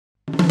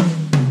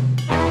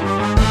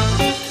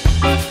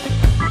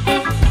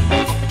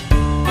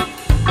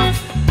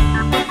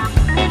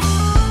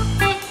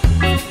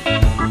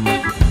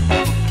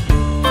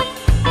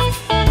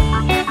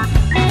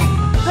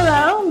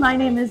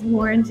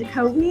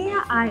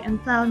Natalie. I am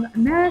from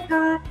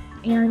America,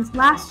 and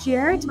last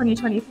year,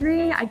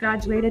 2023, I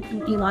graduated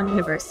from Elon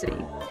University.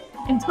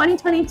 In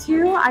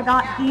 2022, I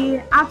got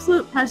the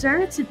absolute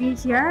pleasure to be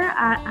here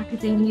at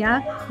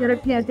Accademia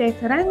Europea di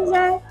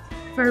Firenze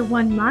for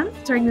 1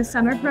 month during the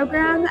summer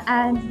program,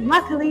 and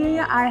luckily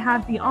I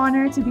had the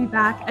honor to be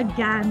back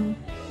again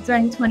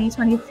during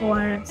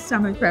 2024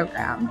 summer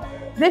program.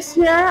 This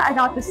year I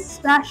got the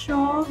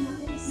special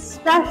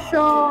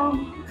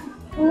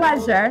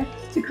pleasure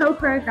to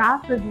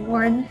co-choreograph with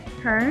Lauren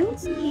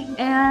Kearns,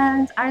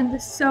 and I'm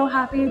just so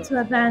happy to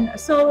have been a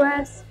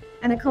soloist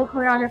and a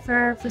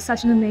co-choreographer for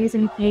such an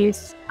amazing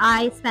piece.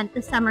 I spent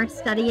the summer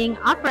studying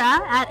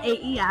opera at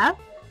AEF.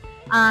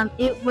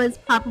 It was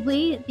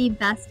probably the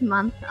best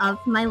month of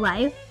my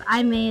life.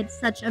 I made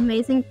such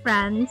amazing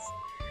friends.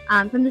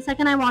 From the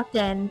second I walked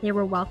in, they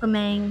were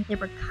welcoming, they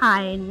were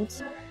kind,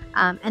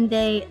 and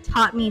they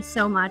taught me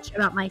so much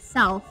about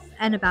myself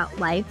and about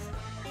life.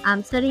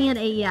 Studying at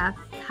AEF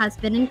has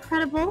been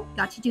incredible.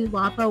 Got to do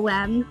La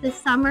Boheme this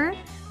summer,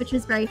 which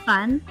was very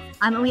fun.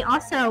 And we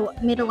also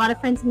made a lot of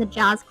friends in the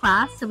jazz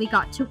class, so we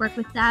got to work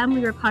with them.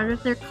 We were part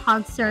of their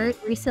concert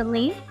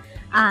recently,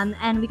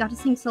 and we got to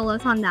sing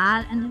solos on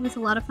that, and it was a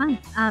lot of fun.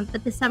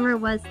 But the summer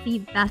was the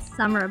best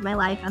summer of my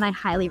life, and I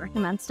highly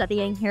recommend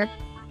studying here.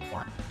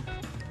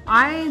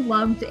 I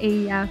loved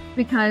AEF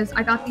because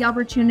I got the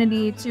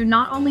opportunity to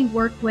not only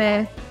work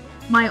with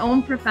my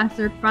own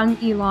professor from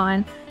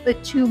Elon,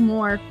 but 2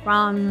 more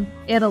from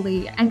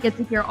Italy, and get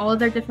to hear all of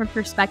their different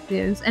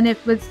perspectives. And it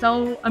was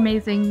so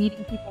amazing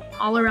meeting people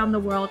from all around the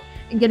world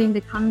and getting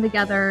to come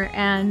together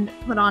and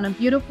put on a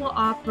beautiful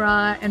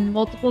opera and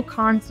multiple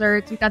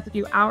concerts. We got to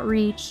do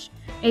outreach.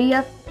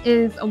 AEF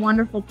is a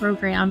wonderful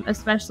program,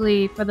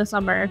 especially for the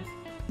summer.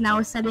 Now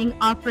we're studying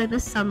opera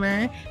this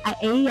summer at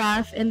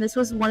AEF, and this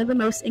was one of the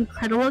most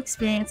incredible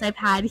experiences I've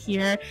had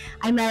here.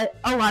 I met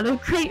a lot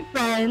of great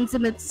friends,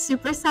 and it's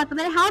super sad that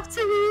I have to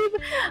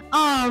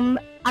leave.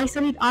 I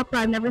studied opera.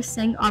 I've never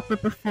sang opera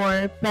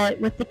before, but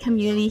with the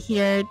community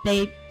here,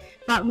 they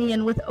brought me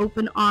in with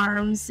open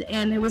arms,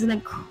 and it was an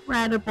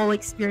incredible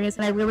experience,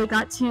 and I really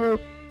got to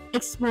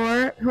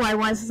explore who I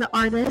was as an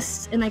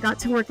artist, and I got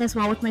to work as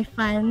well with my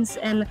friends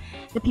and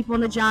the people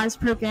in the jazz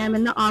program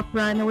and the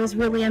opera, and it was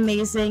really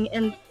amazing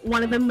and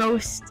one of the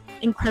most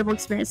incredible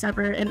experiences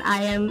ever, and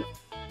I'm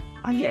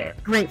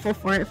grateful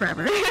for it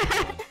forever.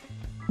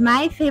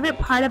 My favorite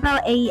part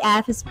about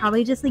AEF is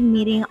probably just like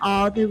meeting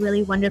all the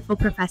really wonderful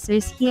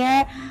professors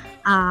here.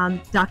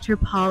 Dr.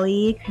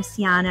 Polly,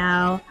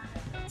 Cristiano,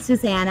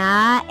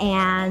 Susanna,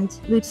 and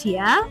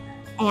Lucia.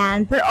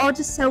 And they're all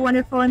just so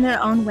wonderful in their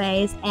own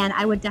ways, and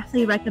I would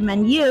definitely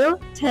recommend you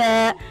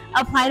to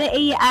apply to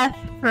AEF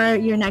for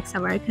your next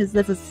summer, because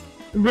this is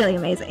really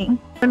amazing.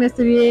 Bueno,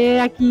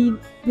 estudié aquí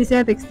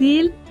diseño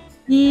textil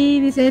y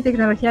diseño y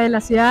tecnología de la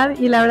ciudad,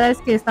 y la verdad es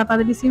que está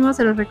padrísimo,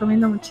 se los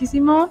recomiendo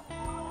muchísimo.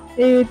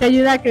 Te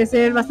ayuda a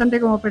crecer bastante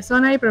como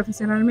persona y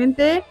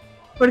profesionalmente,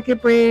 porque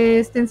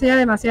pues te enseña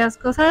demasiadas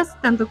cosas,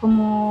 tanto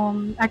como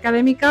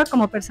académica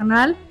como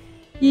personal.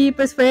 Y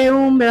pues fue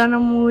un verano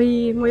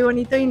muy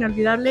bonito e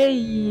inolvidable,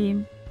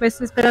 y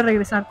pues espero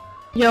regresar.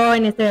 Yo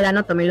en este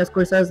verano tomé los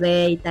cursos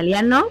de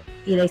italiano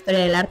y de historia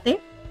del arte.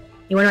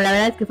 Y bueno, la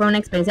verdad es que fue una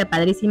experiencia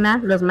padrísima.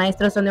 Los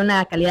maestros son de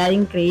una calidad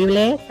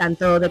increíble,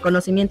 tanto de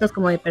conocimientos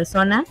como de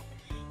persona.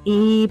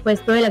 Y pues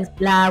tuve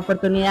la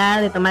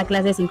oportunidad de tomar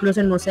clases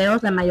incluso en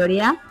museos, la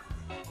mayoría.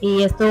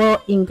 Y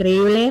estuvo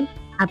increíble,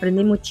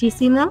 aprendí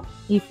muchísimo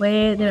y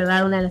fue de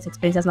verdad una de las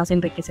experiencias más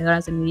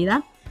enriquecedoras de mi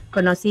vida.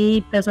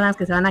 Conocí personas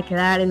que se van a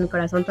quedar en mi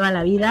corazón toda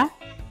la vida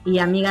y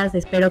amigas,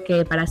 espero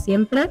que para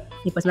siempre.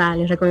 Y pues nada,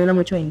 les recomiendo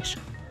mucho venir.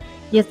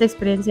 Y esta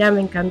experiencia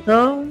me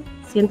encantó.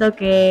 Siento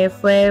que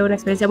fue una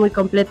experiencia muy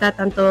completa,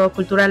 tanto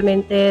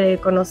culturalmente, de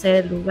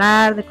conocer el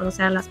lugar, de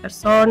conocer a las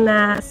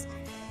personas,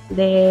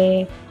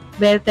 de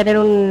tener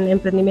un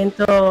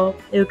emprendimiento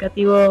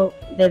educativo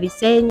de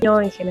diseño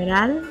en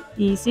general.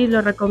 Y sí,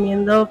 lo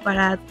recomiendo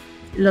para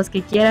los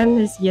que quieran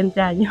el siguiente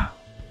año.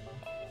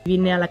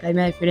 Vine a la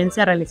Academia de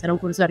Firenze a realizar un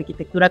curso de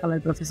arquitectura con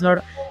el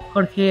profesor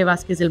Jorge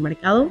Vázquez del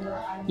Mercado,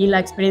 y la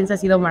experiencia ha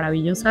sido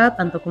maravillosa,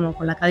 tanto como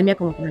con la academia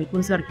como con el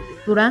curso de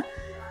arquitectura.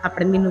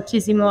 Aprendí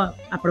muchísimo,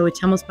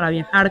 aprovechamos para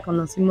viajar,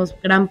 conocimos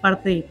gran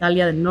parte de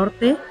Italia del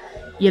norte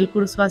y el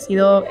curso ha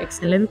sido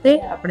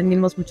excelente,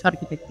 aprendimos mucho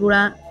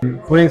arquitectura.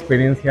 Fue una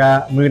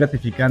experiencia muy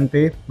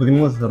gratificante,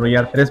 pudimos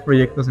desarrollar 3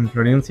 proyectos en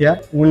Florencia,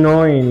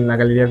 uno en la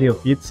Galería di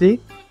Uffizi,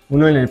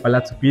 uno en el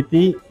Palazzo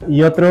Pitti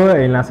y otro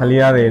en la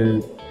salida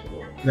de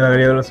la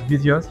Galería de los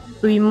Oficios.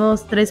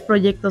 Tuvimos 3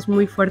 proyectos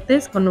muy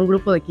fuertes con un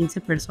grupo de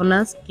 15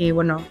 personas que,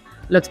 bueno,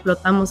 lo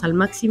explotamos al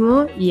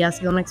máximo y ha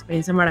sido una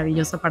experiencia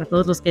maravillosa para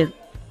todos los que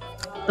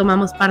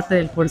tomamos parte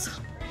del curso.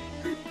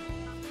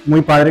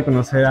 Muy padre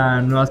conocer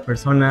a nuevas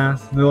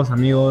personas, nuevos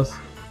amigos,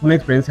 una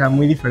experiencia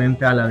muy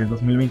diferente a la de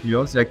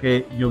 2022, ya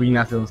que yo vine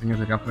hace 2 años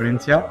de acá a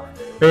Florencia,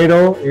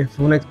 pero es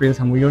una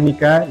experiencia muy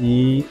única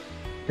y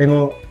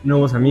tengo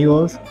nuevos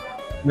amigos,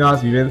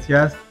 nuevas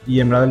vivencias y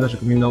en verdad les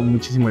recomiendo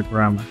muchísimo el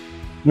programa.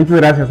 Muchas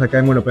gracias,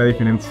 Academia Europea de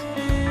Firenze.